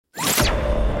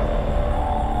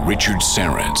Richard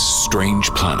Saren's Strange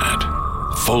Planet.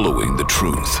 Following the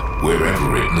truth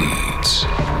wherever it leads.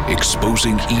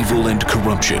 Exposing evil and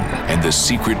corruption and the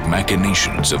secret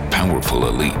machinations of powerful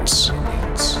elites.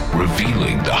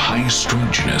 Revealing the high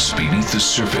strangeness beneath the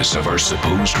surface of our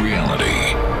supposed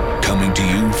reality. Coming to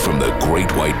you from the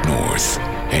Great White North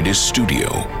and his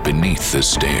studio beneath the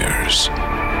stairs.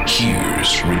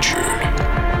 Here's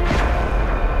Richard.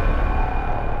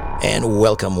 And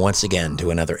welcome once again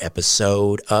to another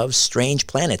episode of Strange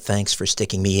Planet. Thanks for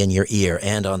sticking me in your ear.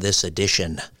 And on this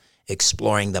edition,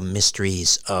 exploring the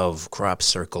mysteries of crop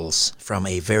circles from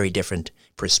a very different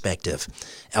perspective.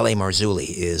 L.A. Marzulli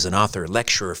is an author,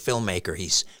 lecturer, filmmaker.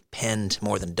 He's penned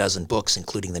more than a dozen books,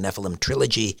 including the Nephilim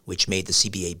Trilogy, which made the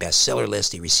CBA bestseller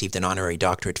list. He received an honorary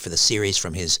doctorate for the series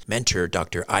from his mentor,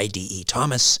 Dr. I.D.E.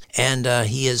 Thomas. And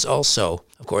he is also,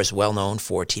 of course, well known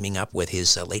for teaming up with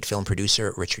his late film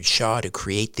producer, Richard Shaw, to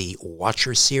create the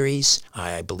Watcher series.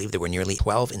 I believe there were nearly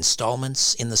 12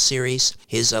 installments in the series.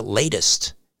 His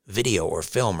latest video, or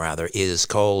film rather, is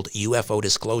called UFO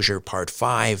Disclosure Part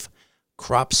 5,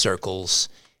 Crop Circles,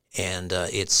 and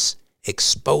it's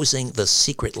exposing the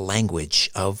secret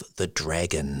language of the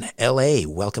dragon. L.A.,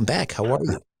 welcome back. How are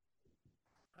you?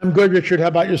 I'm good, Richard. How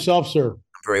about yourself, sir?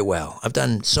 Very well. I've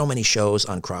done so many shows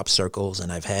on crop circles,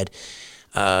 and I've had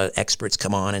experts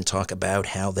come on and talk about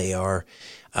how they are,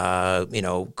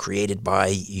 created by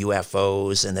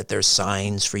UFOs and that there's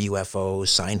signs for UFOs,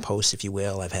 signposts, if you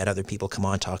will. I've had other people come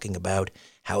on talking about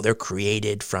how they're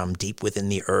created from deep within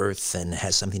the earth and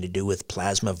has something to do with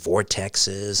plasma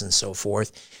vortexes and so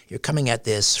forth. You're coming at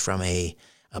this from a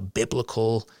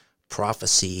biblical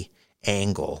prophecy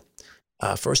angle.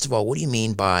 First of all, what do you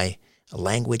mean by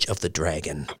language of the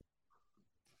dragon?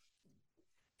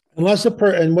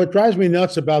 And what drives me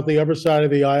nuts about the other side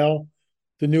of the aisle,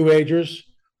 the New Agers,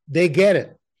 they get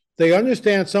it. They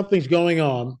understand something's going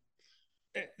on.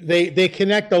 They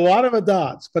connect a lot of the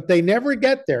dots, but they never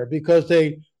get there because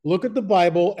they look at the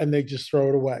Bible and they just throw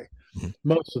it away. Mm-hmm.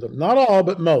 Most of them, not all,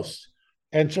 but most.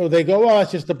 And so they go, "Oh,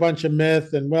 it's just a bunch of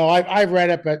myth." And well, I've read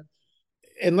it, but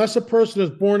unless a person is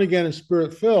born again and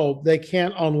spirit filled, they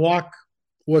can't unlock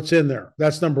what's in there.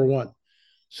 That's number one.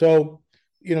 So,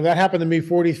 that happened to me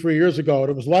 43 years ago, and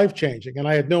it was life-changing, and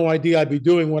I had no idea I'd be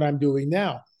doing what I'm doing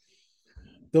now.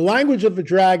 The language of the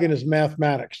dragon is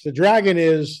mathematics. The dragon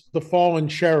is the fallen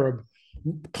cherub,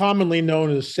 commonly known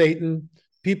as Satan.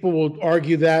 People will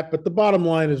argue that, but the bottom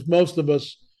line is most of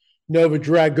us know the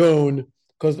dragon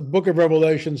because the book of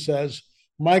Revelation says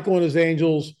Michael and his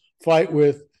angels fight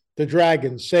with the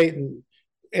dragon, Satan,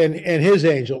 and his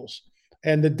angels,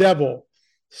 and the devil,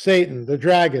 Satan, the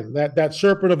dragon, that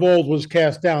serpent of old was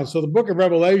cast down. So the book of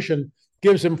Revelation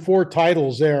gives him 4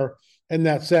 titles there in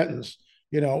that sentence,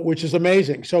 which is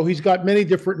amazing. So he's got many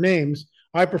different names.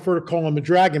 I prefer to call him a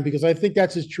dragon because I think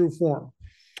that's his true form.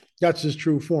 That's his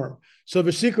true form. So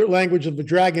the secret language of the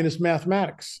dragon is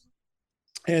mathematics.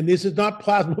 And this is not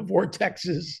plasma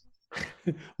vortexes,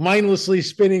 mindlessly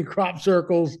spinning crop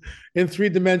circles in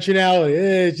 3-dimensionality.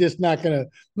 It's just not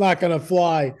gonna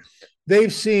fly.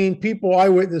 They've seen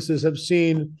eyewitnesses have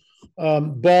seen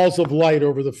balls of light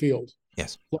over the field.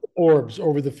 Yes. Orbs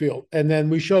over the field. And then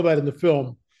we show that in the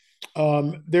film.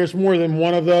 There's more than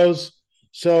one of those.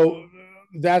 So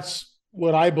that's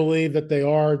what I believe that they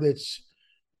are. It's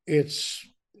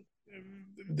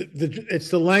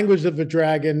the language of the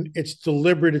dragon. It's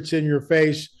deliberate. It's in your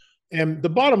face. And the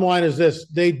bottom line is this: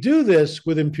 they do this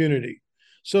with impunity.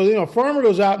 So, a farmer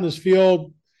goes out in this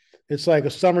field. It's like a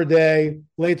summer day,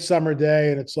 late summer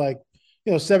day, and it's like,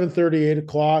 7:30, 8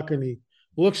 o'clock, and he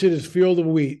looks at his field of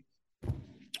wheat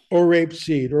or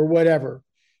rapeseed or whatever,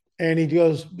 and he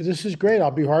goes, "This is great. I'll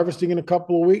be harvesting in a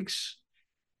couple of weeks.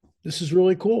 This is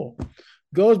really cool."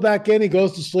 Goes back in, he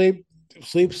goes to sleep,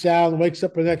 sleeps sound, wakes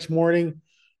up the next morning.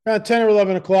 Around 10 or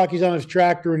 11 o'clock, he's on his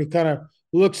tractor, and he kind of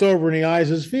looks over and he eyes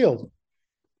his field.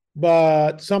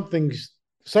 But something's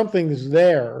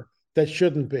there that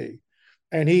shouldn't be.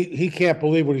 And he can't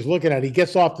believe what he's looking at. He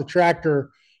gets off the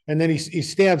tractor, and then he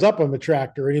stands up on the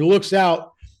tractor, and he looks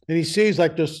out, and he sees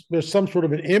like there's some sort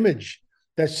of an image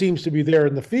that seems to be there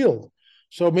in the field.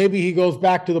 So maybe he goes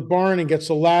back to the barn and gets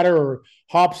a ladder or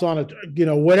hops on it,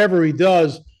 whatever he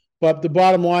does. But the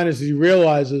bottom line is he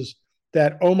realizes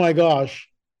that, oh my gosh,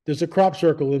 there's a crop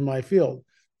circle in my field.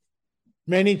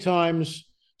 Many times,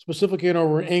 specifically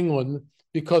over in England,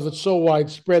 because it's so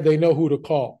widespread, they know who to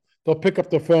call. They'll pick up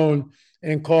the phone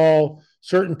and call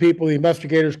certain people. The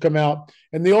investigators come out.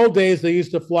 In the old days, they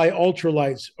used to fly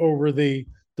ultralights over the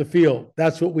field.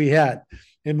 That's what we had.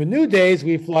 In the new days,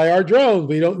 we fly our drones.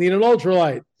 We don't need an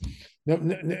ultralight.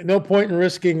 No point in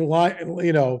risking,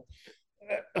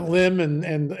 limb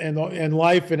and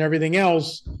life and everything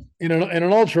else in an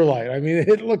ultralight. I mean,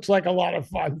 it looks like a lot of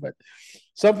fun, but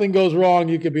something goes wrong,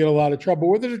 you could be in a lot of trouble.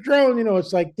 With a drone,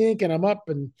 it's like dink and I'm up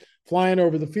and flying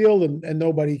over the field and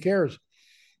nobody cares.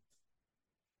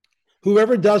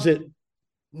 Whoever does it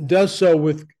does so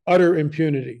with utter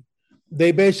impunity.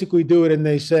 They basically do it and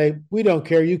they say, we don't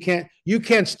care. You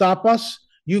can't stop us.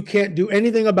 You can't do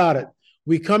anything about it.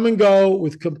 We come and go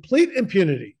with complete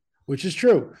impunity, which is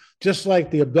true. Just like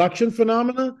the abduction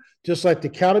phenomena, just like the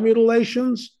cattle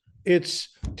mutilations, it's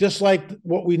just like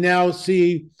what we now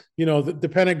see. The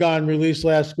Pentagon released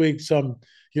last week some,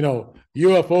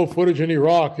 UFO footage in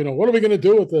Iraq. What are we going to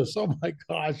do with this? Oh my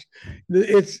gosh,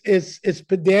 it's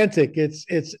pedantic.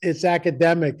 It's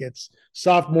academic. It's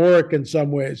sophomoric in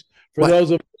some ways for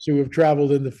those of us who have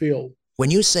traveled in the field.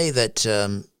 When you say that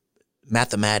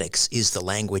mathematics is the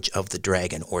language of the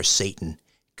dragon or Satan,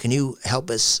 can you help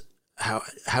us?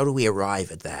 How do we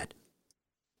arrive at that?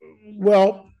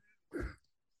 Well,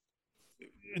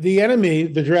 the enemy,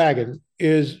 the dragon,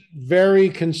 is very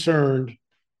concerned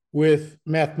with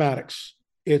mathematics.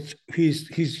 He's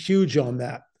huge on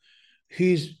that.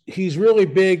 He's really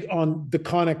big on the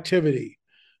connectivity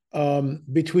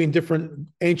between different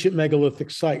ancient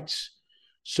megalithic sites.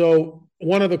 So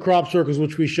one of the crop circles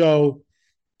which we show,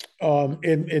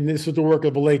 and this is the work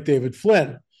of the late David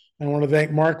Flynn. I want to thank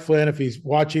Mark Flynn if he's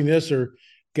watching this or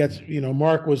gets,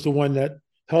 Mark was the one that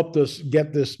helped us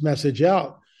get this message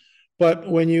out. But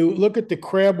when you look at the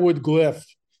Crabwood glyph,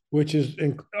 which is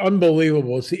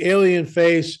unbelievable, it's the alien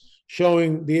face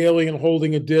showing the alien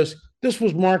holding a disc. This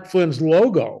was Mark Flynn's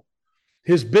logo,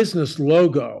 his business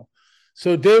logo.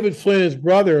 So David Flynn, his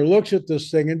brother, looks at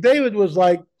this thing, and David was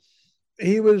like,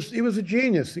 he was a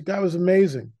genius. The guy was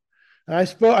amazing.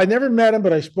 And I never met him,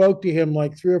 but I spoke to him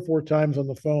like 3 or 4 times on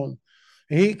the phone.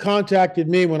 And he contacted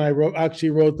me when I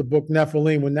actually wrote the book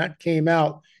Nephilim. When that came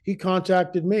out, he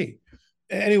contacted me.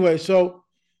 Anyway, so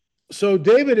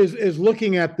David is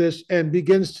looking at this and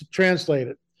begins to translate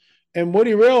it. And what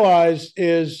he realized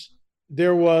is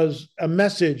there was a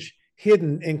message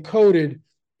hidden, encoded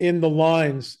in the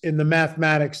lines, in the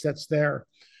mathematics that's there.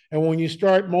 And when you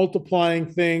start multiplying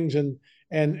things, and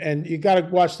you got to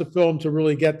watch the film to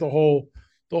really get the whole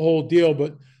deal.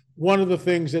 But one of the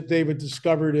things that David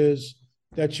discovered is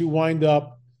that you wind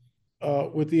up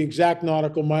with the exact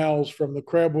nautical miles from the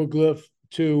Crabwood glyph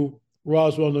to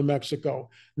Roswell, New Mexico.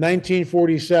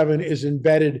 1947 is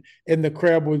embedded in the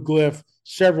Crabwood glyph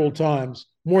several times,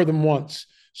 more than once.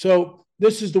 So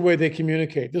this is the way they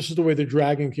communicate. This is the way the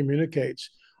dragon communicates.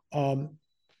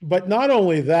 But not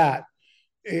only that,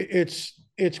 it's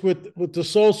with the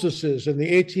solstices and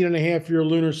the 18.5-year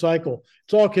lunar cycle.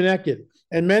 It's all connected.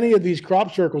 And many of these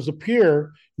crop circles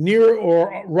appear near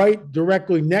or right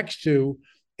directly next to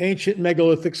ancient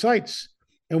megalithic sites.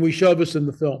 And we show this in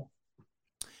the film.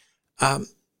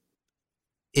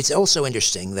 It's also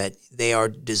interesting that they are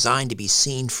designed to be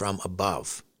seen from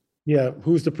above. Yeah.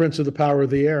 Who's the prince of the power of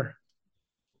the air?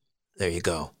 There you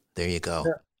go.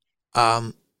 Yeah.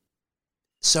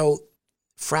 So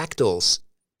fractals,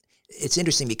 it's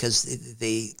interesting because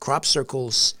the crop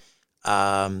circles,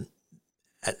 at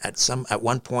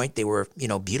one point they were,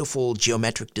 beautiful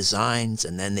geometric designs,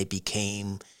 and then they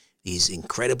became these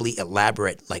incredibly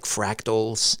elaborate like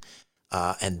fractals.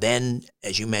 And then,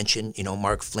 as you mentioned,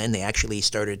 Mark Flynn, they actually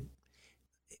started,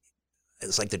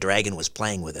 it's like the dragon was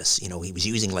playing with us. He was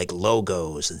using like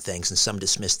logos and things, and some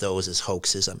dismissed those as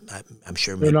hoaxes. I'm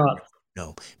sure they're not.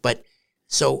 No. But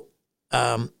so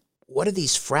what are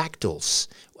these fractals?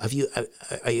 Have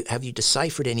you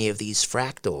deciphered any of these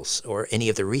fractals, or any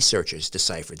of the researchers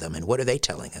deciphered them, and what are they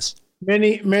telling us?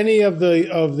 Many of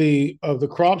the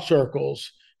crop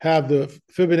circles have the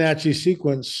Fibonacci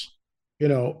sequence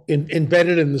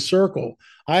embedded in the circle.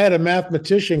 I had a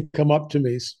mathematician come up to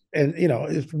me, and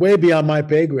it's way beyond my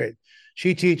pay grade.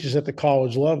 She teaches at the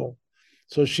college level,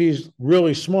 so she's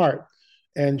really smart.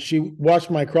 And she watched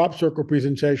my crop circle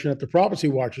presentation at the Prophecy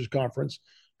Watchers conference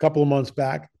a couple of months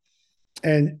back,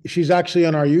 and she's actually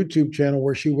on our YouTube channel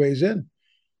where she weighs in.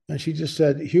 And she just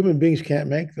said, human beings can't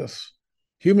make this.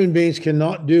 Human beings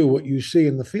cannot do what you see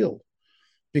in the field,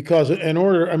 because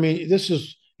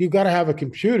you've got to have a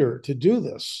computer to do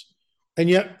this. And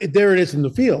yet there it is in the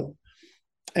field.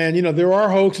 And, there are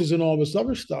hoaxes and all this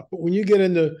other stuff. But when you get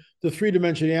into the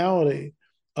 3-dimensionality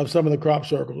of some of the crop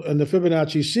circles and the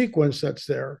Fibonacci sequence that's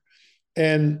there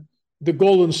and the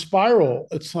golden spiral,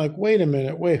 it's like, wait a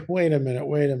minute.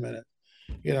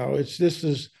 This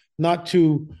is not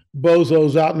two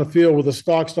bozos out in the field with a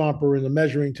stock stomper and a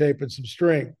measuring tape and some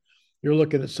string. You're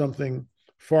looking at something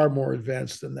far more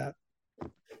advanced than that.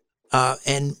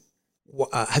 And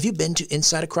Have you been to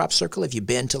inside a crop circle? Have you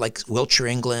been to like Wiltshire,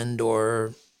 England,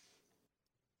 or?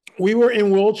 We were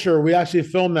in Wiltshire. We actually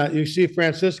filmed that. You see,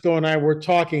 Francisco and I were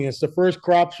talking. It's the first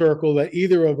crop circle that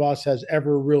either of us has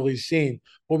ever really seen.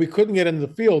 Well, we couldn't get into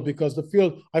the field because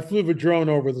I flew the drone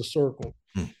over the circle.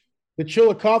 The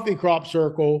Chillicothe crop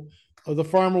circle, the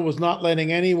farmer was not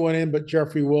letting anyone in but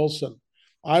Jeffrey Wilson.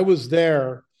 I was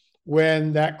there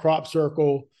when that crop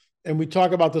circle, and we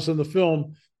talk about this in the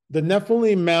film, the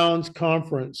Nephilim Mounds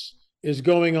Conference is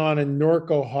going on in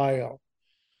Newark, Ohio.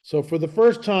 So for the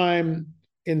first time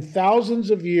in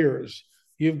thousands of years,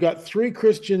 you've got three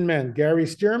Christian men, Gary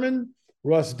Stearman,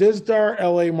 Russ Dizdar,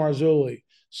 L.A. Marzulli,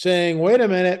 saying, wait a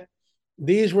minute,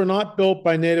 these were not built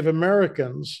by Native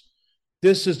Americans.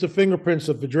 This is the fingerprints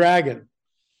of the dragon.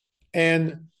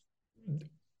 And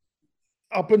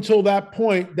up until that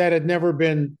point, that had never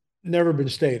been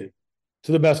stated,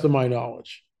 to the best of my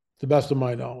knowledge. To the best of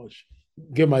my knowledge.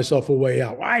 Give myself a way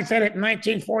out. Well, I said it in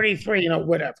 1943,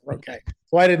 whatever. Okay.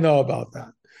 So I didn't know about that.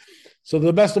 So to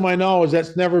the best of my knowledge,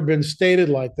 that's never been stated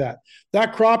like that.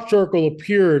 That crop circle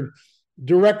appeared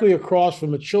directly across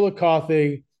from the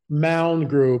Chillicothe Mound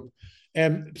group.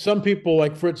 And some people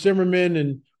like Fritz Zimmerman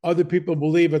and other people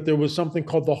believe that there was something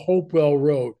called the Hopewell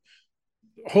Road.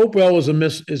 Hopewell is a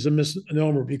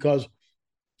misnomer because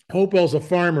Hopewell is a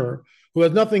farmer who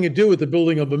has nothing to do with the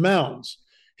building of the mounds.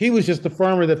 He was just a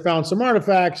farmer that found some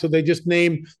artifacts, so they just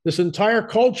named this entire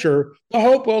culture the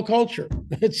Hopewell culture.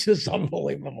 It's just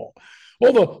unbelievable.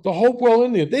 Well, the Hopewell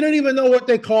Indians, they don't even know what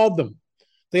they called them.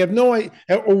 They have no idea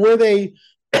or where they,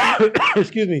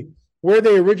 excuse me, where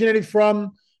they originated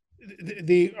from.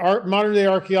 The modern day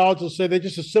archaeologists say they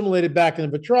just assimilated back into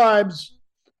the tribes,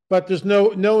 but there's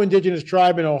no indigenous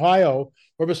tribe in Ohio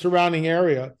or the surrounding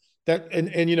area that, and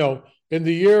in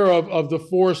the year of the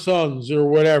four sons or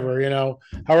whatever,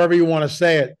 however you want to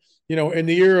say it, in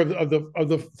the year of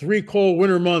the 3 cold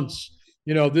winter months,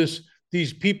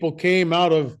 these people came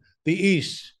out of the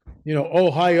east,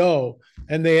 Ohio,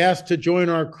 and they asked to join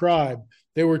our tribe.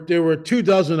 There were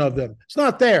 24 of them. It's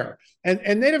not there.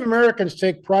 And Native Americans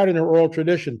take pride in their oral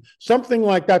tradition. Something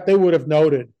like that they would have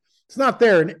noted. It's not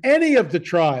there in any of the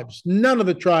tribes. None of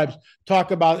the tribes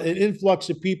talk about an influx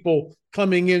of people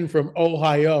coming in from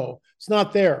Ohio. It's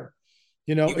not there.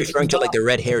 You're referring to like the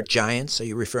red-haired giants? Are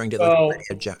you referring to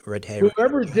the red-haired?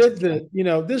 Whoever did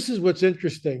this is what's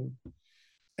interesting.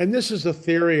 And this is a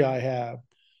theory I have.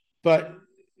 But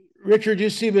Richard,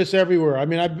 you see this everywhere. I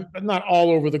mean, I'm not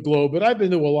all over the globe, but I've been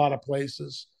to a lot of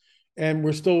places. And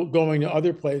we're still going to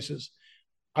other places.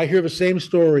 I hear the same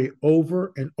story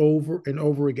over and over and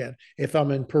over again. If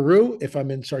I'm in Peru, if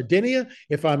I'm in Sardinia,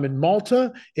 if I'm in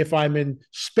Malta, if I'm in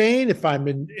Spain, if I'm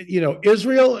in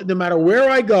Israel, no matter where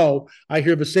I go, I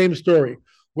hear the same story.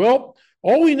 Well,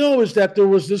 all we know is that there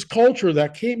was this culture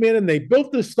that came in and they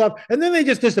built this stuff and then they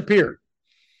just disappeared.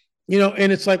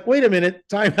 And it's like, wait a minute,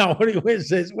 time out. Wait a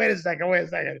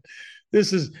second.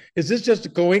 Is this just a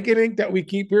coincidence that we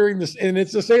keep hearing this? And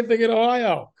it's the same thing in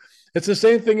Ohio. It's the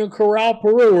same thing in Corral,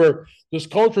 Peru, where this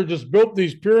culture just built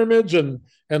these pyramids and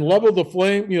leveled the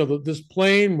flame, this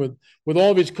plain with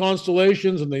all these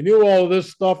constellations, and they knew all of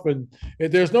this stuff. And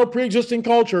there's no pre-existing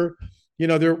culture.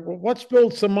 Let's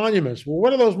build some monuments. Well,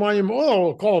 what are those monuments? Oh,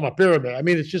 we'll call them a pyramid. I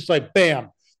mean, it's just like, bam,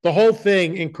 the whole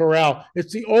thing in Corral.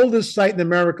 It's the oldest site in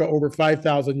America, over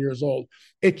 5,000 years old.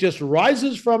 It just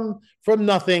rises from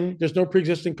nothing. There's no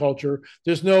pre-existing culture.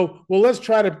 There's no, well, let's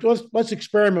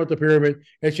experiment with the pyramid.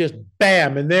 It's just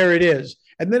bam, and there it is.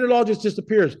 And then it all just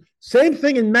disappears. Same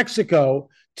thing in Mexico,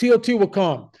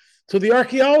 Teotihuacan. So the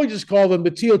archaeologists call them the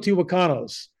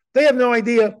Teotihuacanos. They have no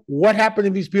idea what happened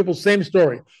to these people. Same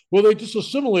story. Well, they just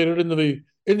assimilated into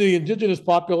the indigenous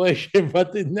population,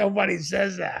 but nobody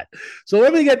says that. So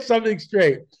let me get something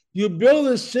straight. You build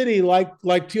a city like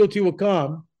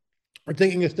Teotihuacan, or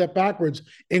taking a step backwards,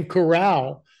 in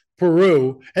Corral,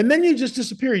 Peru, and then you just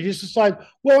disappear. You just decide,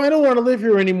 well, I don't want to live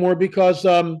here anymore because,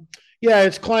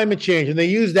 it's climate change. And they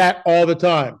use that all the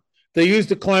time. They use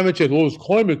the climate change. Well, it's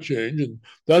climate change, and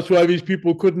that's why these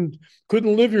people couldn't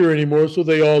live here anymore, so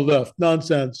they all left.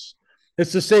 Nonsense.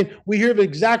 It's the same. We hear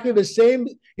exactly the same.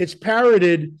 It's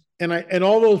parroted in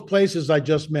all those places I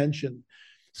just mentioned.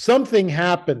 Something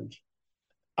happened.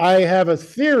 I have a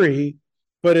theory,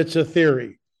 but it's a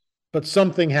theory. But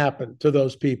something happened to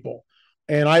those people,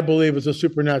 and I believe it's a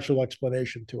supernatural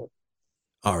explanation to it.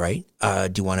 All right.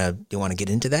 Do you want to get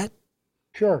into that?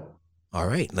 Sure. All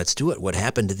right, let's do it. What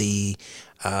happened to the?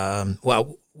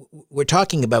 We're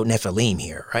talking about Nephilim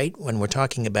here, right? When we're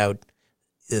talking about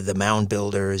the mound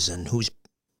builders and whose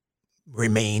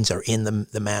remains are in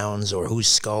the mounds or whose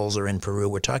skulls are in Peru,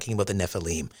 we're talking about the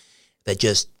Nephilim that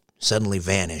just suddenly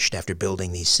vanished after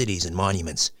building these cities and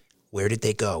monuments. Where did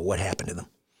they go? What happened to them?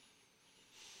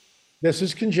 This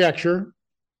is conjecture.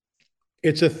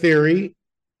 It's a theory.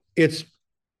 It's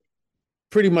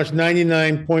pretty much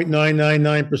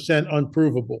 99.999%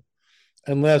 unprovable,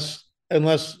 unless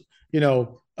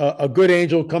a good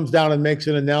angel comes down and makes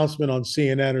an announcement on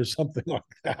CNN or something like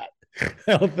that.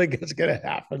 I don't think it's going to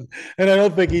happen, and I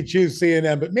don't think he'd choose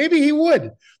CNN, but maybe he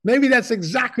would. Maybe that's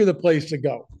exactly the place to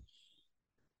go.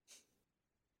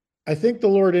 I think the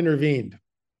Lord intervened.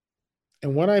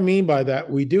 And what I mean by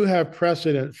that, we do have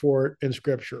precedent for it in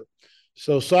Scripture.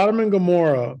 So Sodom and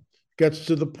Gomorrah gets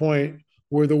to the point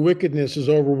where the wickedness is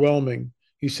overwhelming.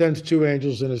 He sends two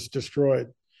angels and it's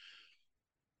destroyed.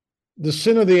 The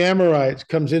sin of the Amorites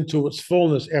comes into its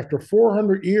fullness after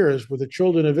 400 years where the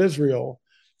children of Israel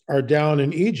are down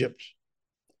in Egypt.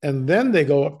 And then they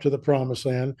go up to the promised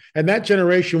land, and that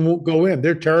generation won't go in.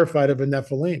 They're terrified of a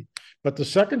Nephilim. But the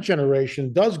second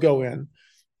generation does go in,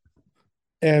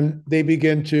 and they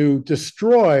begin to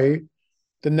destroy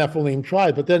the Nephilim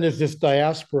tribe. But then there's this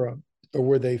diaspora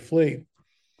where they flee.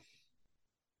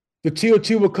 The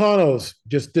Teotihuacanos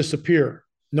just disappear.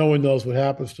 No one knows what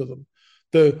happens to them.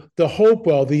 The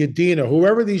Hopewell, the Adena,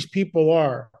 whoever these people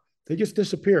are, they just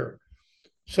disappear.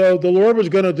 So the Lord was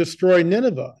going to destroy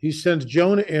Nineveh. He sends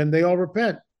Jonah in. They all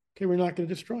repent. Okay, we're not going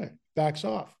to destroy it. Backs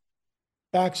off.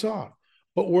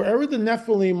 But wherever the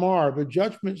Nephilim are, the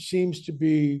judgment seems to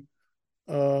be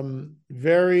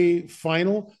very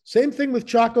final. Same thing with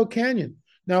Chaco Canyon.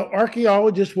 Now,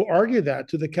 archaeologists will argue that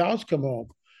till the cows come home,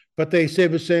 but they say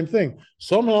the same thing.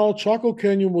 Somehow Chaco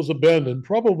Canyon was abandoned,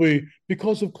 probably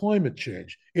because of climate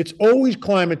change. It's always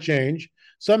climate change.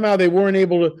 Somehow they weren't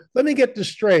able to. Let me get this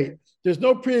straight. There's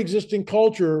no pre-existing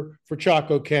culture for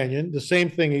Chaco Canyon. The same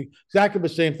thing, exactly the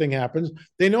same thing happens.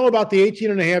 They know about the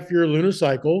 18-and-a-half-year lunar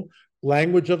cycle,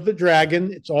 language of the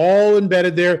dragon. It's all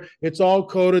embedded there. It's all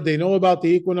coded. They know about the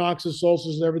equinoxes,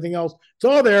 solstices, and everything else. It's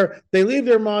all there. They leave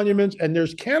their monuments, and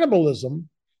there's cannibalism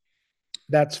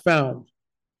that's found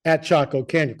at Chaco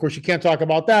Canyon. Of course, you can't talk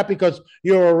about that because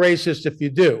you're a racist if you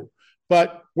do.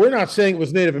 But we're not saying it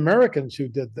was Native Americans who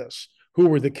did this, who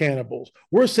were the cannibals.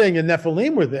 We're saying the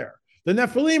Nephilim were there. The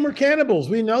Nephilim were cannibals.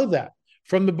 We know that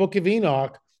from the Book of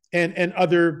Enoch and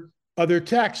other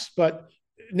texts. But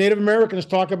Native Americans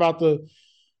talk about the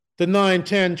 9,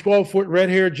 10, 12-foot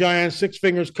red-haired giants, 6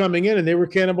 fingers coming in, and they were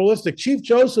cannibalistic. Chief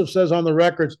Joseph says on the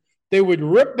records they would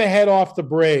rip the head off the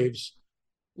braves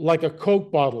like a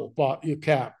Coke bottle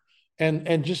cap and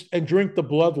drink the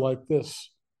blood like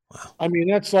this. Wow. I mean,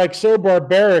 that's like so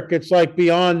barbaric. It's like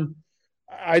beyond.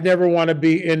 I never want to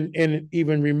be in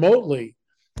even remotely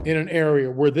in an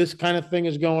area where this kind of thing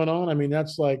is going on. I mean,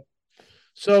 that's like,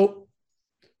 so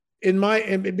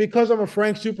because I'm a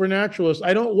frank supernaturalist,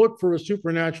 I don't look for a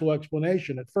supernatural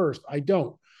explanation at first. I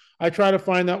don't. I try to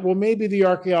find out, well, maybe the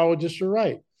archaeologists are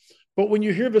right. But when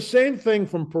you hear the same thing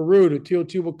from Peru to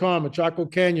Teotihuacan, Chaco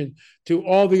Canyon, to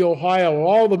all the Ohio,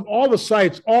 all the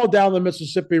sites, all down the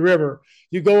Mississippi River,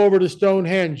 you go over to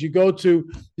Stonehenge, you go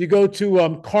to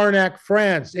Karnak,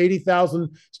 France,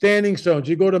 80,000 standing stones.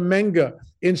 You go to Menga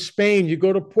in Spain. You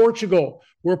go to Portugal,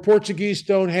 where Portuguese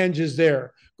Stonehenge is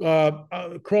there.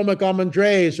 Cromic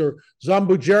Amandres or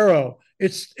Zambujero.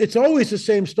 It's always the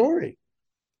same story.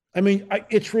 I mean,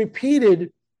 it's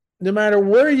repeated. No matter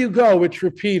where you go, it's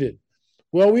repeated.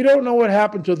 Well, we don't know what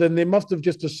happened to them. They must have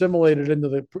just assimilated into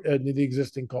the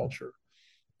existing culture.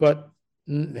 But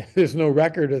there's no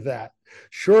record of that.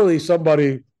 Surely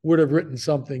somebody would have written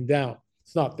something down.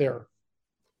 It's not there.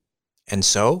 And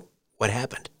so, what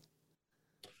happened?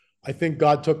 I think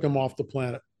God took them off the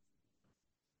planet.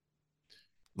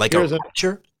 Like a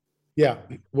rapture? Yeah.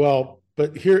 Well,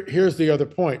 but here's the other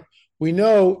point. We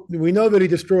know that he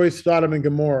destroys Sodom and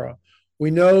Gomorrah.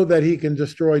 We know that he can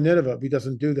destroy Nineveh. He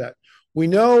doesn't do that. We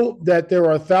know that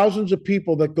there are thousands of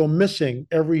people that go missing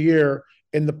every year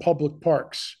in the public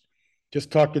parks.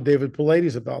 Just talk to David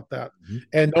Paulides about that. Mm-hmm.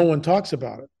 And no one talks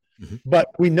about it. Mm-hmm. But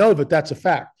we know that that's a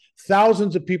fact.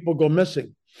 Thousands of people go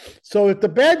missing. So if the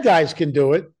bad guys can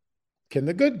do it, can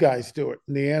the good guys do it?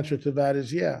 And the answer to that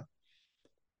is yeah.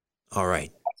 All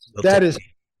right. Okay. That is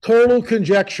total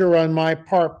conjecture on my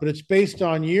part, but it's based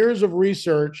on years of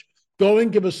research,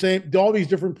 going to all these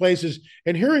different places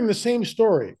and hearing the same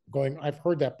story. Going, I've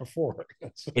heard that before.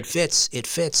 It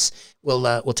fits.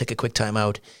 We'll take a quick time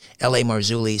out. L.A.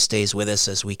 Marzulli stays with us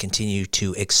as we continue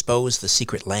to expose the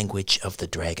secret language of the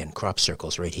dragon. Crop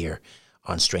Circles right here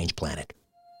on Strange Planet.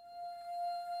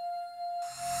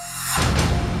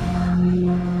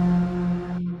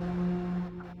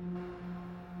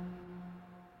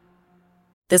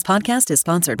 This podcast is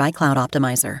sponsored by Cloud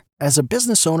Optimizer. As a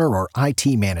business owner or IT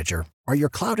manager, are your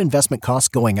cloud investment costs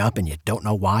going up and you don't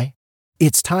know why?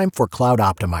 It's time for Cloud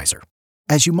Optimizer.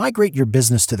 As you migrate your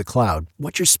business to the cloud,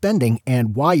 what you're spending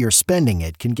and why you're spending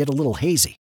it can get a little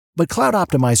hazy. But Cloud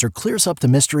Optimizer clears up the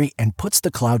mystery and puts the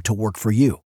cloud to work for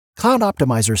you. Cloud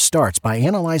Optimizer starts by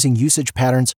analyzing usage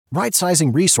patterns,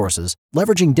 right-sizing resources,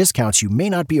 leveraging discounts you may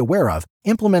not be aware of,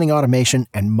 implementing automation,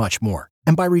 and much more.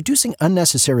 And by reducing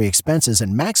unnecessary expenses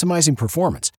and maximizing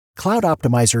performance, Cloud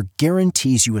Optimizer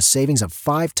guarantees you a savings of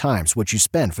 5 times what you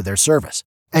spend for their service.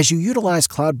 As you utilize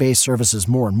cloud-based services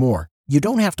more and more, you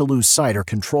don't have to lose sight or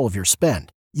control of your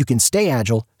spend. You can stay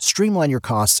agile, streamline your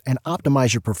costs, and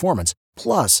optimize your performance,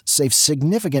 plus save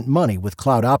significant money with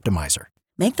Cloud Optimizer.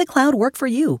 Make the cloud work for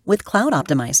you with Cloud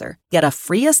Optimizer. Get a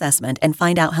free assessment and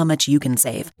find out how much you can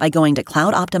save by going to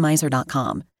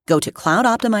cloudoptimizer.com. Go to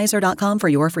cloudoptimizer.com for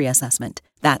your free assessment.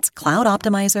 That's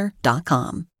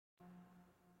cloudoptimizer.com.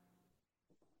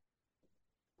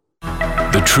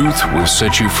 The truth will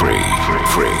set you free.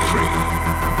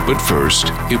 But first,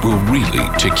 it will really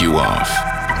tick you off.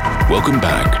 Welcome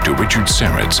back to Richard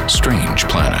Syrett's Strange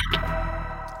Planet.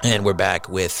 And we're back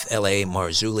with L.A.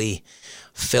 Marzulli,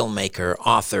 filmmaker,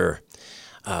 author,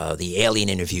 the Alien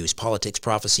Interviews, Politics,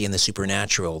 Prophecy, and the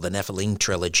Supernatural, the Nephilim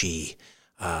Trilogy,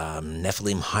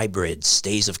 Nephilim Hybrids,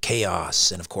 Days of Chaos,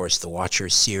 and of course the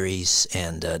Watchers series,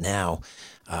 and now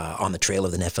On the Trail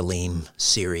of the Nephilim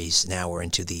series. Now we're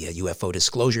into the UFO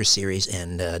Disclosure series,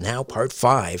 and now part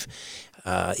 5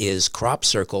 is Crop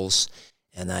Circles,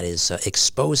 and that is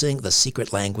exposing the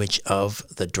secret language of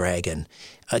the dragon.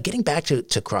 Getting back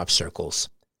to Crop Circles,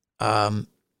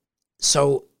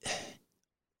 so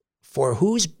for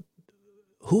who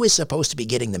is supposed to be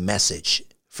getting the message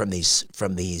from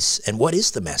these, and what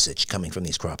is the message coming from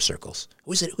these crop circles?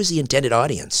 Who's the intended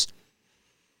audience?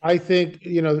 I think,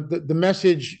 the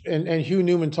message, and Hugh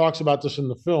Newman talks about this in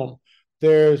the film,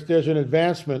 there's an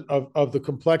advancement of the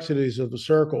complexities of the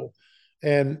circle.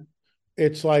 And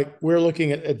it's like we're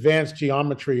looking at advanced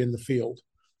geometry in the field.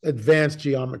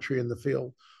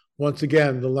 Once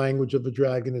again, the language of the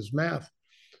dragon is math.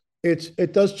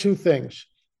 It does 2 things.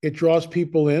 It draws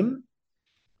people in,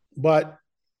 but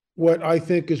what I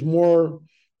think is more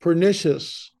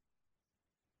pernicious,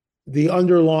 the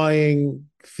underlying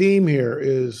theme here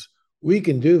is we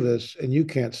can do this and you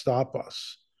can't stop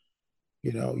us.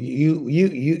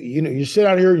 You sit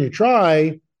out here and you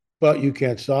try, but you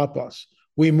can't stop us.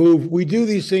 We do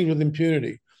these things with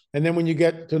impunity. And then when you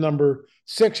get to number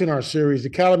 6 in our series, the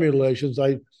cattle mutilations,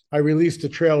 I released a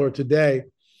trailer today,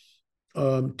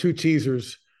 2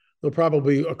 teasers. There'll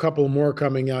probably a couple more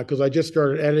coming out because I just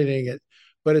started editing it.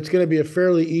 But it's going to be a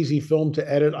fairly easy film to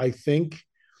edit, I think.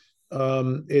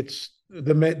 It's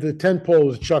the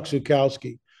tentpole is Chuck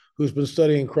Zukowski, who's been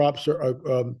studying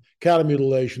cattle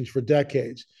mutilations for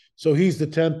decades. So he's the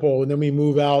tentpole, and then we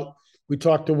move out. We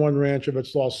talked to one rancher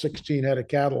that's lost 16 head of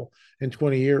cattle in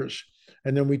 20 years,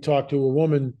 and then we talked to a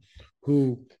woman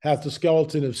who has the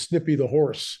skeleton of Snippy the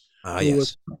horse.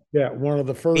 Yes. One of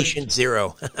the first. Patient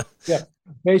Zero.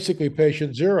 Basically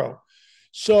Patient Zero.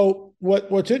 So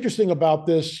what's interesting about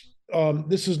this,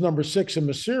 this is number 6 in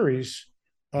the series.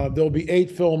 There'll be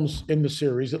 8 films in the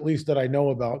series, at least that I know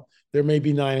about. There may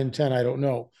be 9 and 10, I don't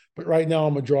know. But right now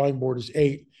on the drawing board is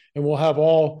 8. And we'll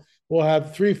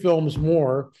have 3 films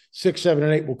more, 6, 7,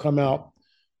 and 8 will come out,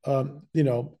 by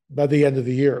the end of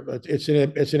the year. It's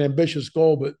an ambitious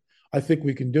goal, but I think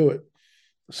we can do it.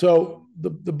 So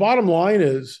the bottom line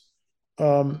is,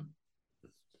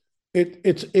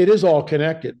 it is all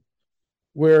connected.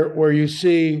 Where you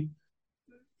see,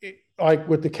 like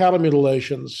with the cattle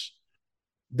mutilations,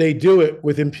 they do it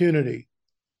with impunity.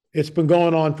 It's been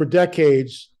going on for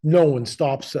decades. No one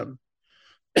stops them.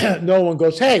 No one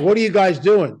goes, hey, what are you guys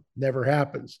doing? Never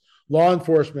happens. Law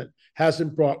enforcement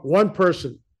hasn't brought one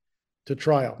person to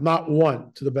trial. Not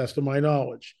one, to the best of my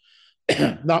knowledge.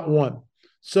 Not one.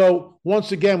 So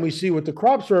once again, we see with the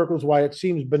crop circles why it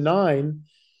seems benign.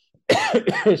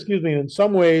 Excuse me, in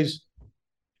some ways,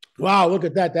 wow, look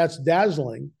at that. That's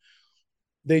dazzling.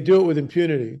 They do it with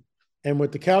impunity. And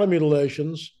with the cattle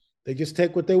mutilations, they just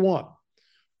take what they want.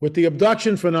 With the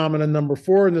abduction phenomenon, number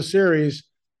 4 in the series,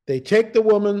 they take the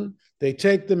woman, they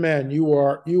take the man. You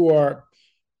are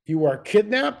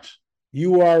kidnapped,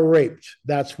 you are raped.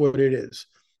 That's what it is.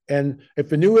 And if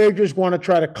the New Agers want to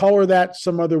try to color that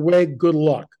some other way, good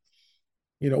luck.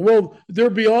 They're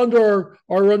beyond our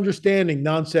understanding.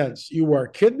 Nonsense. You are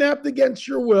kidnapped against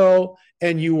your will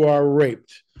and you are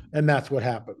raped. And that's what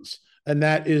happens. And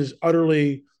that is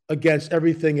utterly against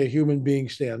everything a human being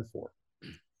stands for.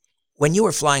 When you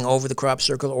were flying over the crop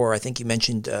circle, or I think you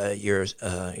mentioned your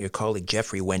colleague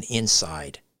Jeffrey went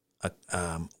inside,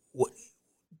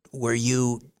 were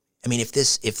you? I mean, if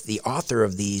the author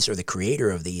of these or the creator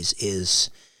of these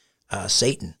is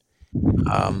Satan,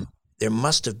 there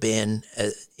must have been,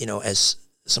 as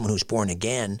someone who's born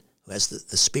again, who has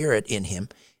the spirit in him,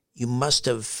 there must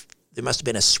have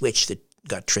been a switch that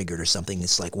got triggered or something.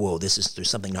 It's like, whoa, there's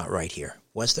something not right here.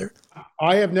 Was there?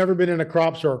 I have never been in a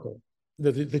crop circle.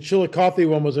 The Chillicothe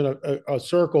one was in a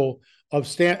circle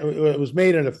it was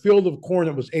made in a field of corn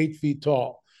that was 8 feet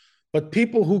tall. But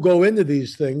people who go into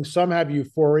these things, some have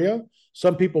euphoria,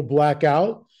 some people black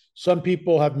out, some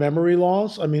people have memory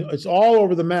loss. I mean, it's all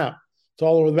over the map. It's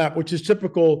all over the map, which is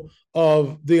typical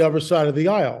of the other side of the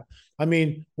aisle. I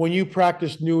mean, when you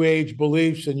practice New Age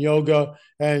beliefs and yoga,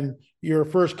 and you're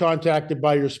first contacted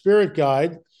by your spirit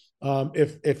guide,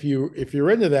 if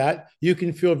you're into that, you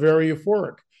can feel very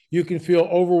euphoric. You can feel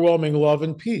overwhelming love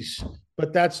and peace,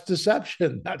 but that's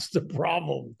deception. That's the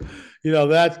problem.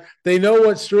 They know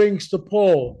what strings to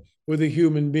pull with a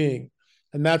human being.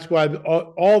 And that's why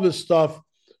all this stuff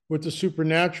with the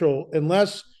supernatural,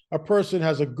 unless a person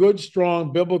has a good,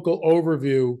 strong biblical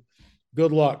overview,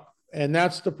 good luck. And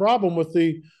that's the problem with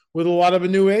a lot of the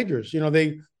New Agers.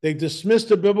 They dismiss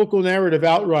the biblical narrative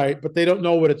outright, but they don't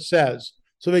know what it says.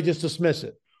 So they just dismiss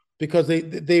it because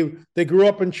they grew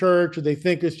up in church, or they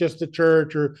think it's just a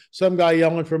church, or some guy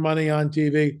yelling for money on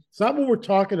TV. It's not what we're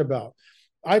talking about.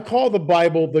 I call the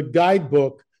Bible the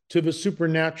guidebook to the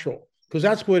supernatural, because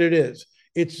that's what it is.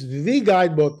 It's the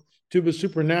guidebook to the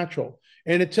supernatural.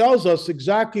 And it tells us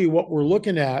exactly what we're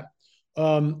looking at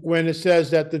when it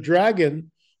says that the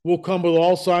dragon will come with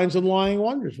all signs and lying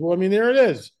wonders. Well, I mean, there it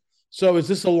is. So is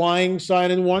this a lying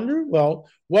sign and wonder? Well,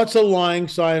 what's a lying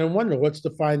sign and wonder? Let's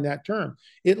define that term.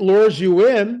 It lures you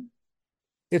in.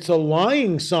 It's a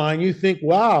lying sign. You think,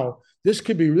 wow, this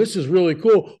is really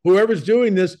cool. Whoever's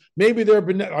doing this, maybe they're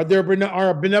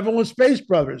benevolent space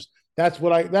brothers. That's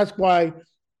why,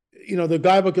 the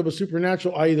guidebook of a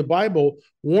supernatural, i.e. the Bible,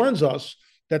 warns us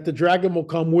that the dragon will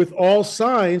come with all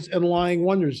signs and lying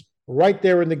wonders right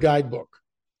there in the guidebook.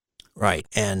 Right,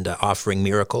 and offering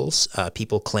miracles.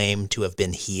 People claim to have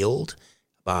been healed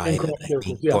by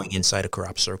going inside a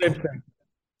crop circle.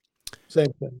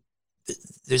 Same thing.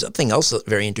 There's something else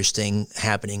very interesting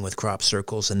happening with crop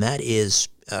circles, and that is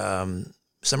some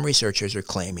researchers are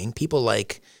claiming, people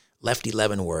like Lefty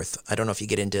Leavenworth. I don't know if you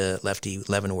get into Lefty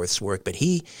Leavenworth's work, but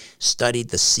he studied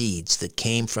the seeds that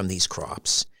came from these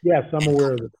crops. Yes, I'm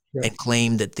aware of it. Yeah. And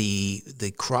claimed that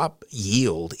the crop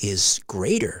yield is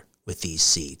greater with these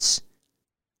seeds.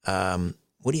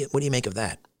 What do you make of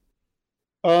that?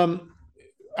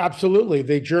 Absolutely.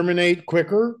 They germinate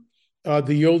quicker.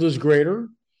 The yield is greater.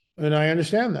 And I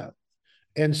understand that.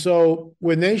 And so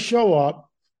when they show up,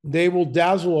 they will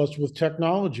dazzle us with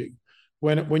technology.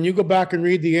 When you go back and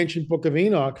read the ancient book of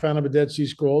Enoch, found in the Dead Sea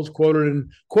Scrolls, quoted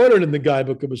in the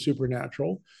guidebook of a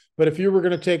supernatural. But if you were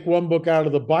going to take one book out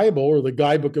of the Bible or the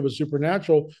guidebook of a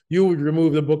supernatural, you would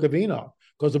remove the book of Enoch,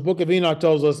 because the book of Enoch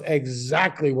tells us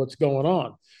exactly what's going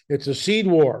on. It's a seed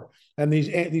war. And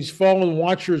these fallen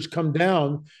watchers come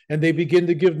down and they begin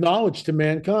to give knowledge to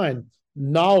mankind.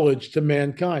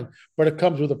 But it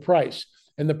comes with a price.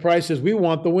 And the price is, we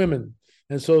want the women.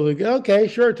 And so they go, okay,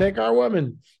 sure, take our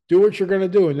women. Do what you're going to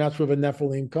do. And that's where the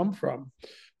Nephilim come from.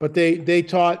 But they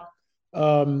taught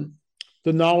the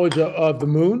knowledge of the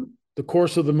moon, the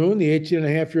course of the moon, the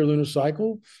 18.5-year lunar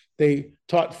cycle. They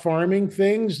taught farming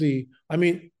things.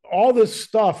 All this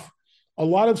stuff. A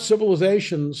lot of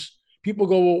civilizations, people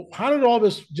go, well, how did all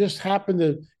this just happen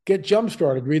to get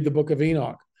jump-started? Read the book of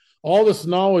Enoch. All this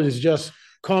knowledge just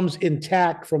comes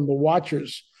intact from the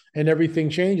watchers, and everything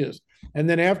changes. And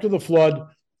then after the flood,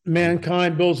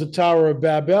 mankind builds the Tower of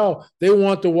Babel. They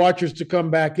want the watchers to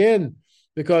come back in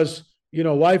because,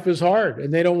 life is hard,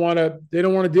 and they don't want to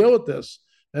deal with this.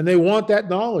 And they want that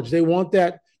knowledge. They want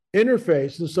that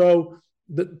interface. And so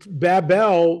the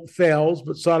Babel fails,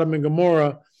 but Sodom and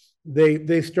Gomorrah,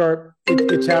 they start,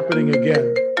 it's happening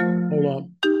again. Hold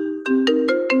on.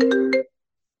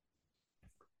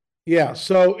 Yeah.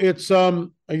 So it's, are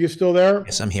you still there?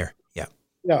 Yes, I'm here. Yeah.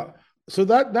 Yeah. So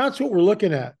that's what we're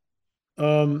looking at.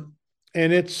 And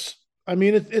it's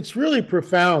really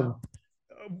profound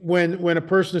when a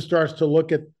person starts to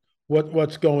look at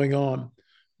what's going on,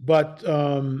 but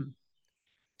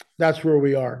that's where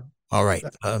we are. All right.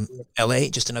 LA,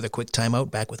 just another quick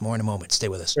timeout. Back with more in a moment. Stay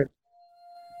with us. Great.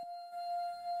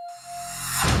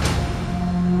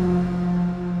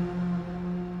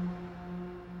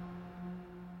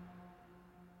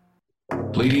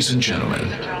 Ladies and gentlemen,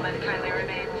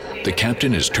 The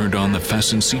captain has turned on the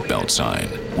fasten seatbelt sign.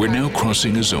 We're now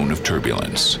crossing a zone of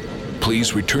turbulence.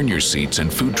 Please return your seats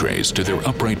and food trays to their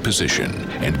upright position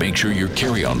and make sure your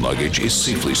carry-on luggage is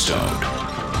safely stowed.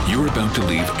 You're about to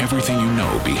leave everything you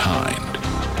know behind.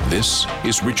 This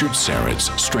is Richard Syrett's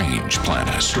Strange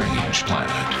Planet. Strange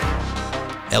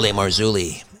Planet. L.A.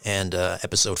 Marzulli and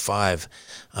episode 5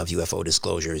 of UFO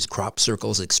Disclosures, Crop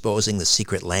Circles Exposing the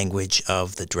Secret Language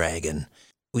of the Dragon.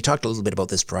 We talked a little bit about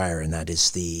this prior, and that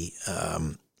is the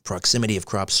proximity of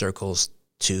crop circles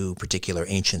to particular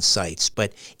ancient sites.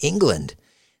 But England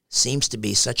seems to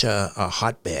be such a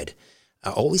hotbed,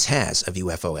 always has, of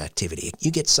UFO activity.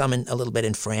 You get some a little bit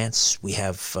in France. We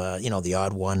have, the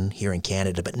odd one here in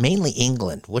Canada, but mainly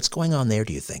England. What's going on there,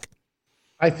 do you think?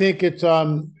 I think it's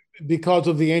because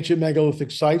of the ancient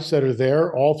megalithic sites that are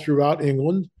there all throughout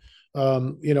England.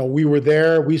 We were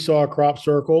there. We saw a crop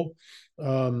circle.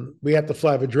 We had to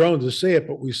fly a drone to see it,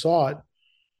 but we saw it.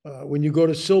 When you go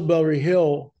to Silbury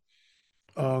Hill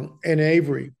in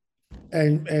Avery,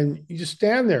 and you just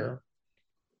stand there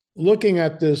looking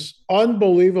at this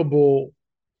unbelievable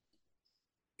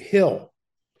hill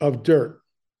of dirt.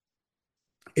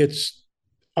 It's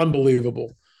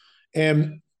unbelievable.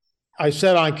 And I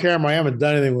said on camera, I haven't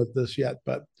done anything with this yet,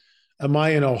 but am I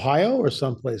in Ohio or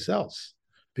someplace else?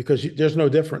 Because there's no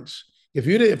difference.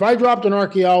 If I dropped an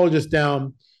archaeologist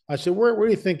down, I said, where do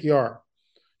you think you are?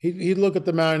 He'd look at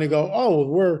the mountain and go, oh,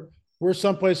 we're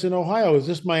someplace in Ohio. Is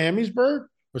this Miamisburg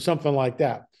or something like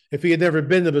that? If he had never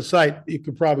been to the site, you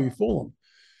could probably fool him.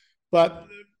 But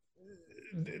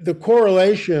the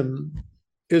correlation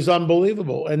is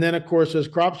unbelievable. And then, of course, there's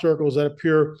crop circles that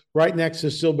appear right next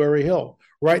to Silbury Hill,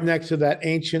 right next to that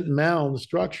ancient mound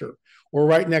structure, or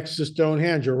right next to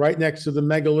Stonehenge, or right next to the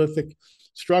megalithic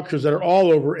structures that are all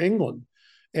over England.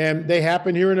 And they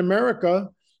happen here in America.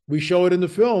 We show it in the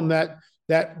film that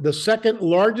the second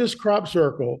largest crop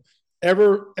circle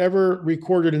ever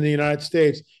recorded in the United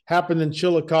States happened in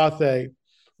Chillicothe,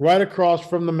 right across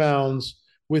from the mounds,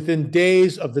 within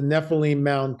days of the Nephilim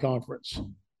Mound Conference.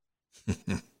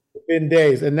 Within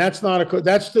days. And that's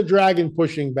the dragon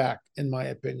pushing back, in my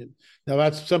opinion. Now,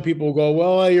 that's, some people go,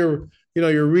 well, you're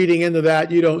reading into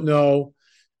that, you don't know.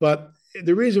 But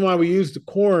the reason why we use the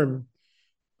corn,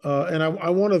 and I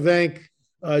want to thank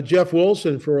Jeff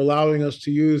Wilson for allowing us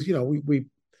to use,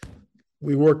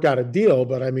 we worked out a deal,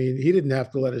 but I mean, he didn't have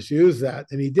to let us use that,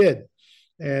 and he did.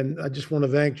 And I just want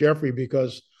to thank Jeffrey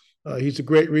because he's a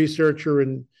great researcher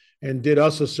and did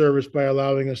us a service by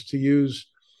allowing us to use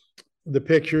the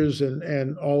pictures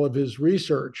and all of his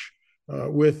research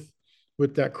with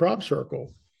that crop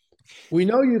circle. We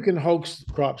know you can hoax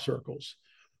crop circles,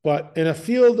 but in a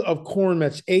field of corn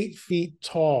that's 8 feet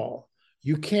tall,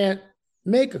 you can't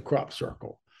make a crop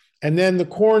circle. And then the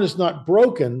corn is not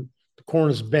broken, the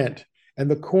corn is bent. And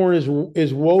the corn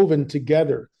is woven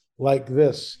together like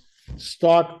this,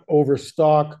 stalk over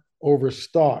stalk over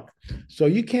stalk. So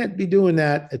you can't be doing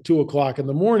that at 2 o'clock in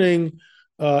the morning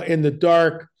in the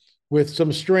dark with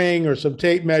some string or some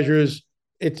tape measures.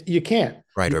 You can't.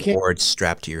 Right, you or can't. boards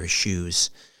strapped to your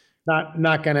shoes.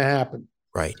 Not going to happen.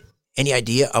 Right. Any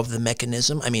idea of the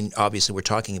mechanism? I mean, obviously we're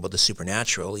talking about the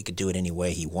supernatural. He could do it any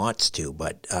way he wants to,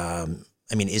 but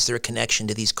is there a connection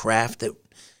to these craft that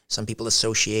some people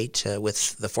associate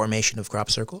with the formation of crop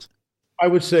circles? I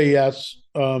would say yes.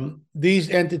 These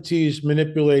entities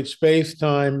manipulate space,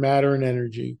 time, matter, and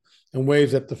energy in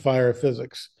ways that defy our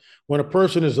physics. When a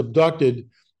person is abducted,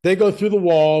 they go through the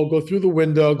wall, go through the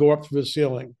window, go up to the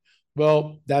ceiling.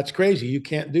 Well, that's crazy. You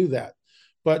can't do that.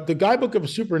 But the Guidebook of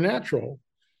Supernatural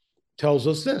tells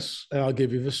us this, and I'll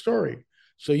give you the story.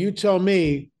 So you tell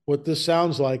me what this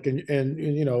sounds like, and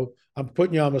I'm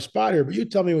putting you on the spot here, but you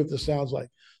tell me what this sounds like.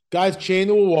 Guy's chained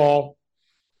to a wall.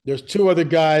 There's 2 other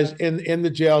guys in the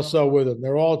jail cell with him.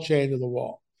 They're all chained to the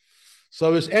wall.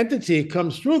 So this entity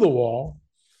comes through the wall,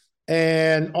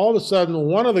 and all of a sudden,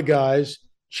 one of the guys'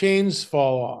 chains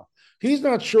fall off. He's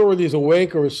not sure whether he's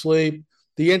awake or asleep.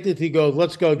 The entity goes,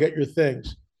 let's go get your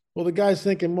things. Well, the guy's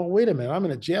thinking, well, wait a minute. I'm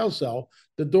in a jail cell.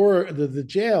 The door, the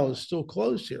jail is still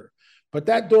closed here. But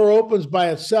that door opens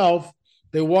by itself.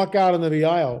 They walk out into the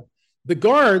aisle. The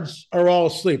guards are all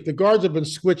asleep. The guards have been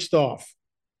switched off.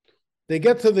 They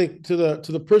get to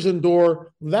the prison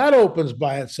door. That opens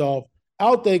by itself.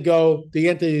 Out they go. The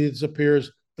entity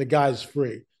disappears. The guy's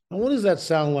free. Now, what does that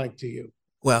sound like to you?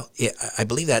 Well, I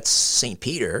believe that's St.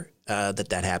 Peter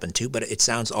that happened to, but it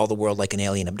sounds all the world like an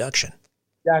alien abduction.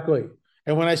 Exactly.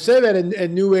 And when I say that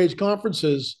in New Age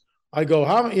conferences, I go,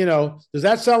 does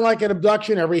that sound like an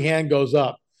abduction? Every hand goes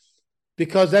up.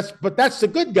 Because that's the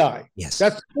good guy. Yes.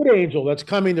 That's the good angel that's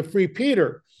coming to free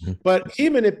Peter. But he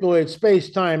manipulates space,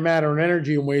 time, matter, and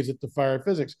energy in ways that defy our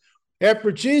physics.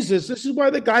 After Jesus, this is why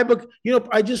the guidebook,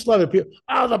 I just love it. People,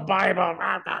 the Bible,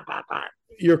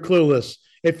 you're clueless.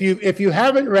 If you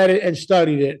haven't read it and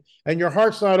studied it, and your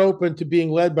heart's not open to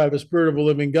being led by the Spirit of a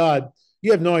living God,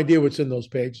 you have no idea what's in those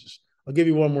pages. I'll give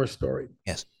you one more story.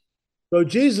 Yes. So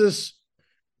Jesus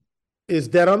is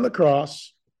dead on the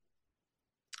cross.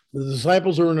 The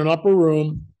disciples are in an upper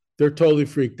room. They're totally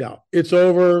freaked out. It's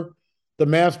over. The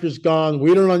master's gone.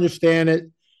 We don't understand it.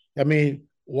 I mean,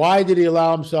 why did he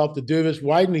allow himself to do this?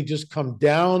 Why didn't he just come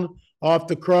down off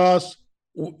the cross?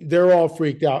 They're all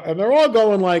freaked out. And they're all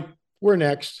going like, we're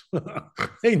next.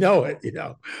 They know it,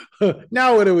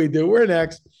 Now what do we do? We're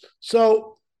next.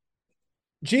 So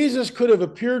Jesus could have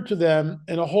appeared to them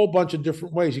in a whole bunch of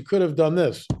different ways. He could have done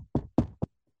this.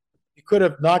 He could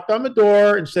have knocked on the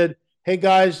door and said, hey,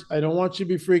 guys, I don't want you to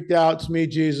be freaked out. It's me,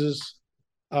 Jesus.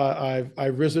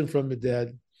 I've risen from the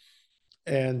dead.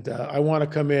 And I want to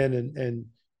come in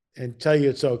and tell you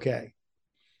it's okay.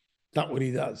 Not what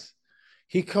he does.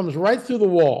 He comes right through the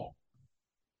wall.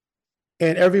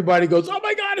 And everybody goes, oh,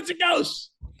 my God, it's a ghost.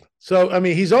 So, I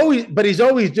mean, he's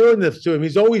always doing this to him.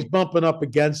 He's always bumping up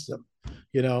against him,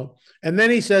 And then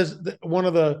he says one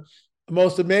of the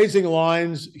most amazing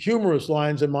lines, humorous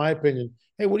lines, in my opinion.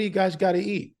 Hey, what do you guys got to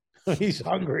eat? He's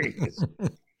hungry.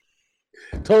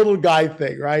 Total guy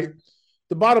thing, right?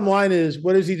 The bottom line is,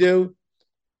 what does he do?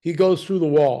 He goes through the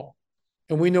wall.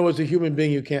 And we know as a human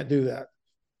being, you can't do that.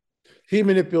 He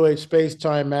manipulates space,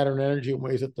 time, matter, and energy in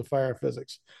ways that defy our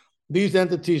physics. These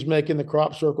entities making the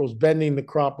crop circles, bending the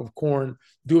crop of corn,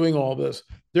 doing all this,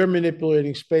 they're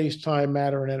manipulating space, time,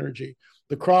 matter, and energy.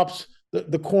 The crops,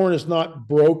 the corn is not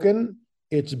broken,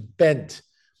 it's bent.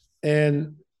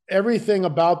 And everything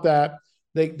about that,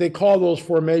 they call those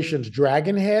formations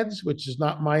dragon heads, which is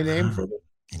not my name for them.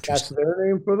 That's their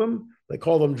name for them. They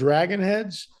call them dragon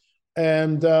heads.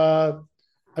 And I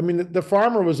mean, the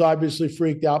farmer was obviously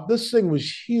freaked out. This thing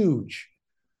was huge.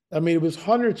 I mean, it was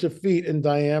hundreds of feet in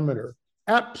diameter,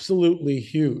 absolutely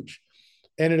huge.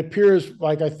 And it appears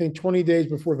like, I think, 20 days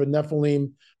before the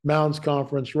Nephilim Mounds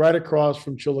Conference, right across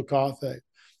from Chillicothe.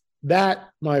 That,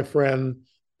 my friend,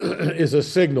 is a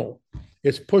signal.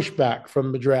 It's pushback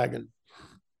from the dragon.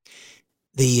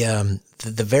 The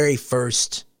very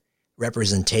first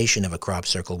representation of a crop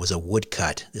circle was a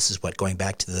woodcut. This is going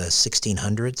back to the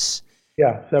 1600s?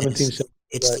 Yeah, 17th.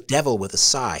 It's right. The devil with a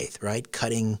scythe, right?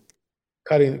 Cutting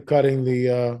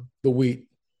the wheat,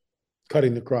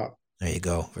 cutting the crop. There you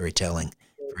go. Very telling.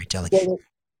 Very telling. Well,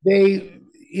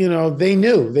 they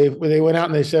knew. They went out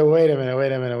and they said, wait a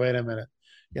minute.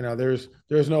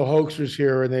 There's no hoaxers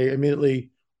here, and they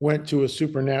immediately went to a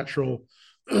supernatural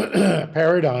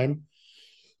paradigm.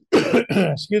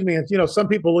 Excuse me. And some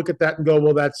people look at that and go,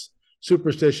 well, that's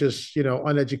superstitious,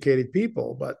 uneducated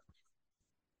people. But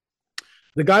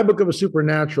the Guidebook of a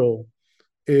Supernatural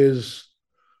is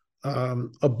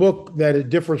a book that it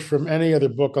differs from any other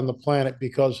book on the planet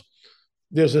because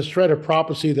there's a thread of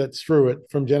prophecy that's through it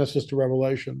from Genesis to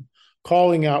Revelation,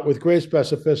 calling out with great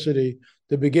specificity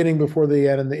the beginning before the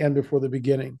end and the end before the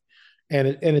beginning. And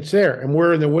it's there. And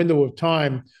we're in the window of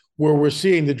time where we're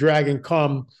seeing the dragon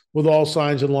come with all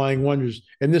signs and lying wonders.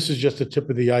 And this is just the tip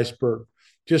of the iceberg.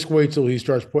 Just wait till he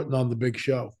starts putting on the big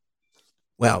show.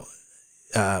 Well,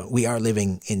 we are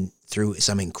living through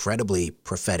some incredibly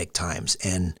prophetic times.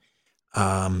 And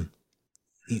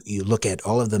you look at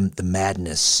all of the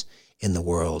madness in the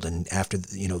world, and after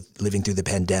living through the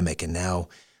pandemic, and now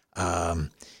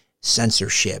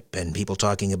censorship, and people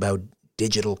talking about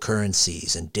digital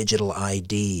currencies and digital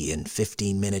ID and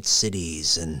 15-minute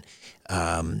cities, and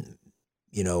a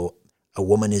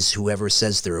woman is whoever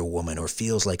says they're a woman or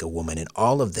feels like a woman, and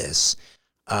all of this.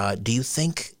 Do you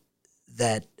think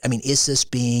that, is this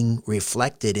being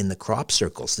reflected in the crop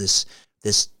circles,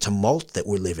 this tumult that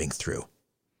we're living through?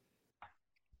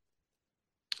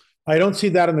 I don't see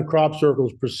that in the crop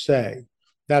circles per se.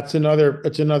 It's another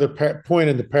point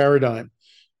in the paradigm.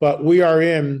 But we are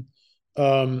in,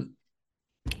 what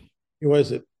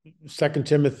is it? 2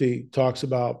 Timothy talks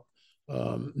about,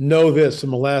 know this,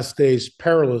 in the last days,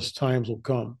 perilous times will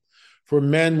come. For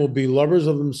men will be lovers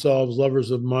of themselves, lovers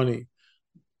of money,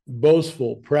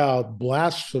 boastful, proud,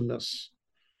 blasphemous,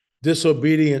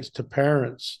 disobedient to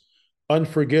parents,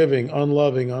 unforgiving,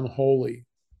 unloving, unholy,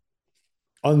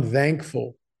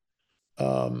 unthankful.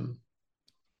 And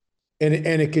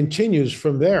it continues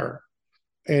from there.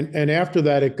 And after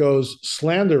that, it goes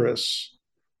slanderous,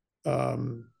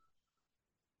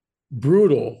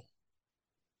 brutal,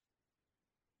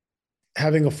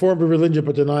 having a form of religion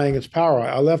but denying its power.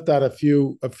 I left out a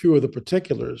few of the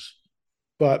particulars,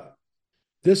 but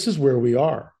This is where we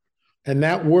are. And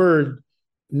that word,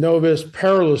 novus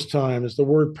perilous times, the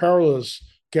word perilous,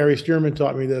 Gary Stearman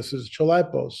taught me this, is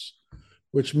chalipos,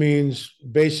 which means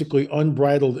basically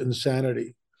unbridled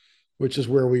insanity, which is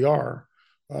where we are.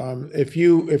 If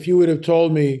you would have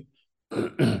told me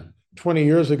 20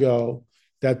 years ago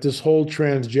that this whole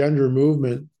transgender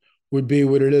movement would be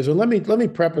what it is, and let me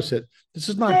preface it. This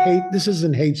is not hate. This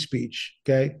isn't hate speech.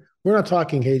 Okay, we're not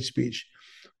talking hate speech.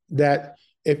 That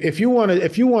if you want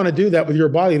to do that with your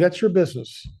body, that's your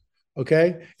business.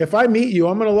 Okay, if I meet you,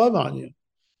 I'm going to love on you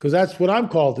because that's what I'm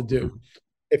called to do.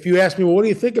 If you ask me, well, what do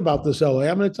you think about this, LA?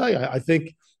 I'm going to tell you, I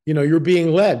think, you're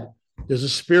being led. There's a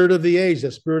spirit of the age.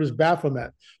 That spirit is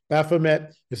Baphomet.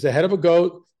 Baphomet is the head of a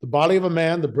goat, the body of a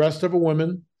man, the breast of a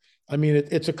woman. I mean,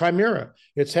 it's a chimera.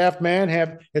 It's half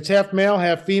man, it's half male,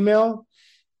 half female.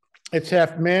 It's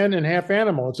half man and half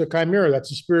animal. It's a chimera. That's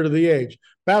the spirit of the age.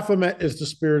 Baphomet is the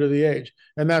spirit of the age.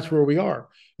 And that's where we are.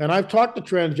 And I've talked to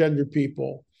transgender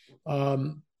people.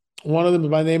 One of them is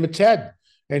by the name of Ted.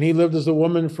 And he lived as a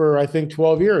woman for, I think,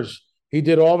 12 years. He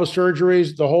did all the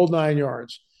surgeries, the whole 9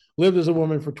 yards. Lived as a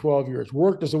woman for 12 years.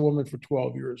 Worked as a woman for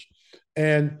 12 years.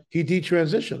 And he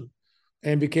detransitioned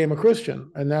and became a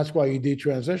Christian. And that's why he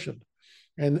detransitioned.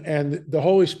 And the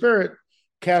Holy Spirit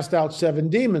cast out 7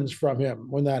 demons from him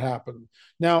when that happened.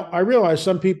 Now, I realize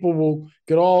some people will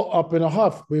get all up in a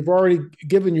huff. We've already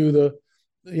given you the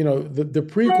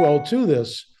prequel to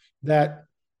this, that,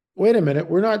 wait a minute,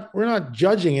 we're not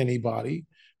judging anybody.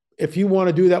 If you want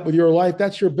to do that with your life,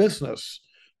 that's your business.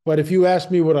 But if you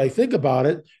ask me what I think about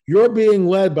it, you're being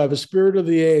led by the spirit of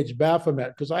the age, Baphomet.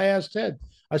 Because I asked Ted,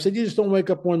 I said, you just don't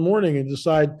wake up one morning and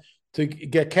decide to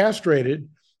get castrated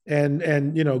and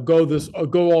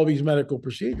go all these medical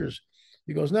procedures.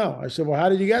 He goes, no. I said, well, how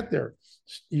did you get there?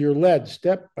 You're led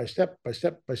step by step by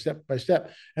step by step by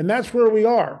step. And that's where we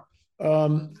are.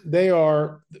 They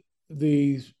are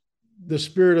the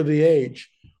spirit of the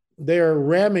age. They are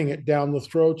ramming it down the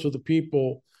throats of the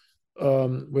people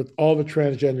with all the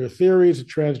transgender theories, the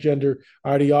transgender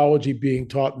ideology being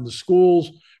taught in the schools,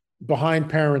 behind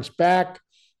parents' back.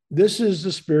 This is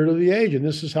the spirit of the age, and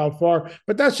this is how far.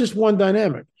 But that's just one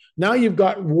dynamic. Now you've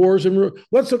got wars and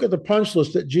let's look at the punch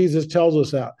list that Jesus tells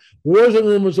us out. Wars and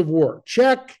rumors of war.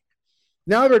 Check.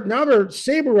 Now they're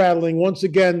saber rattling once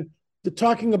again. They're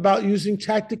talking about using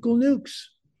tactical nukes.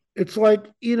 It's like,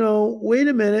 wait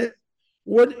a minute.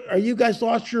 What are you guys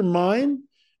lost your mind?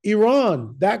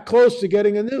 Iran, that close to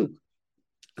getting a nuke.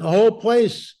 The whole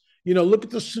place, look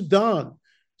at the Sudan.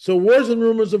 So wars and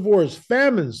rumors of wars,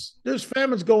 famines. There's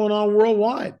famines going on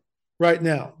worldwide right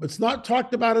now. It's not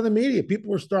talked about in the media.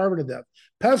 People are starving to death.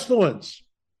 Pestilence.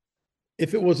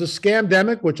 If it was a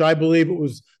scamdemic, which I believe it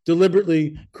was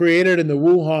deliberately created in the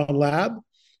Wuhan lab,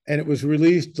 and it was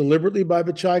released deliberately by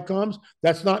the Chi-Coms,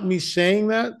 that's not me saying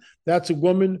that. That's a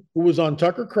woman who was on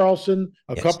Tucker Carlson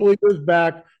a couple of years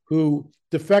back who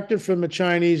defected from the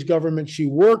Chinese government. She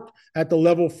worked at the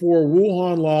level 4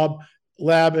 Wuhan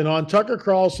lab, and on Tucker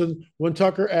Carlson, when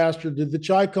Tucker asked her, did the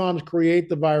Chi-Coms create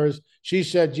the virus? She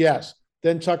said yes.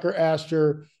 Then Tucker asked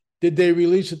her, did they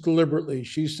release it deliberately?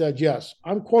 She said yes.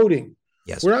 I'm quoting.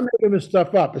 Yes. We're not making this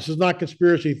stuff up. This is not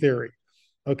conspiracy theory.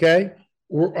 Okay?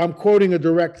 I'm quoting a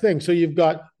direct thing. So you've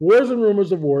got wars and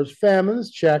rumors of wars,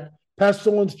 famines, check,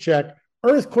 pestilence, check,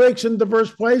 earthquakes in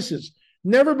diverse places.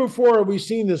 Never before have we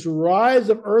seen this rise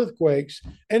of earthquakes,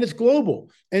 and it's global.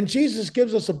 And Jesus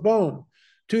gives us a bone.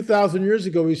 2,000 years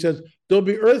ago, he says, there'll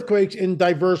be earthquakes in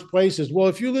diverse places. Well,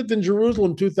 if you lived in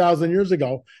Jerusalem 2,000 years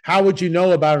ago, how would you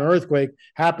know about an earthquake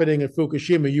happening in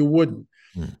Fukushima? You wouldn't.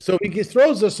 So he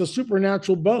throws us a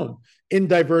supernatural bone in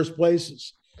diverse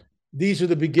places. These are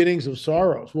the beginnings of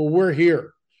sorrows. Well, we're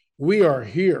here. We are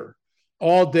here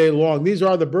all day long. These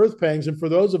are the birth pangs. And for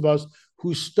those of us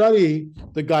who study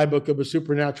the guidebook of the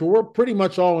supernatural, we're pretty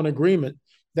much all in agreement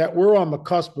that we're on the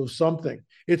cusp of something.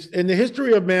 It's in the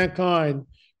history of mankind,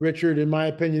 Richard, in my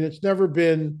opinion, it's never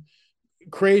been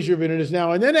crazier than it is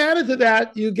now. And then added to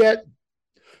that, you get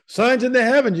signs in the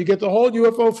heavens. You get the whole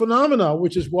UFO phenomena,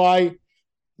 which is why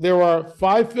there are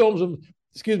 5 films in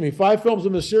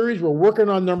the series. We're working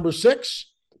on number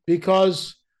 6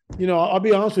 because, I'll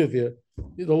be honest with you.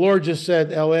 The Lord just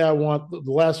said, LA, I want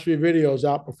the last 3 videos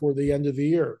out before the end of the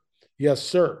year. Yes,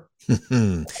 sir.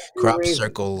 Crop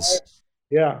circles.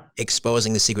 Yeah.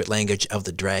 Exposing the secret language of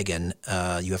the dragon,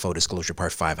 UFO Disclosure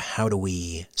Part 5. How do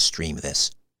we stream this?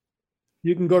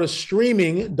 You can go to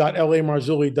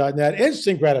streaming.lamarzulli.net.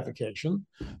 Instant gratification.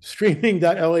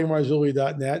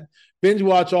 Streaming.lamarzulli.net. Binge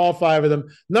watch all 5 of them.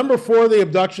 Number 4, the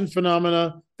abduction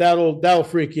phenomena. That'll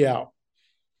freak you out.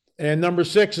 And number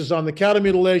 6 is on the cattle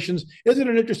mutilations. Isn't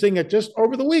it interesting that just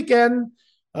over the weekend,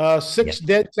 Six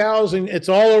dead cows, and it's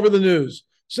all over the news.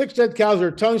 6 dead cows,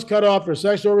 their tongues cut off, their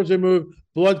sex organs removed,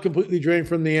 blood completely drained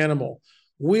from the animal.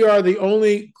 We are the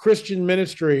only Christian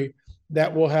ministry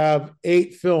that will have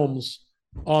 8 films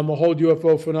on the whole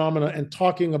UFO phenomena and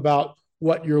talking about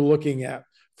what you're looking at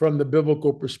from the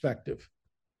biblical perspective.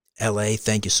 L.A.,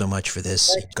 thank you so much for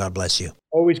this. God bless you.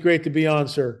 Always great to be on,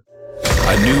 sir.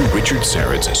 A new Richard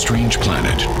Syrett's Strange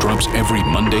Planet drops every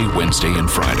Monday, Wednesday,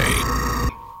 and Friday.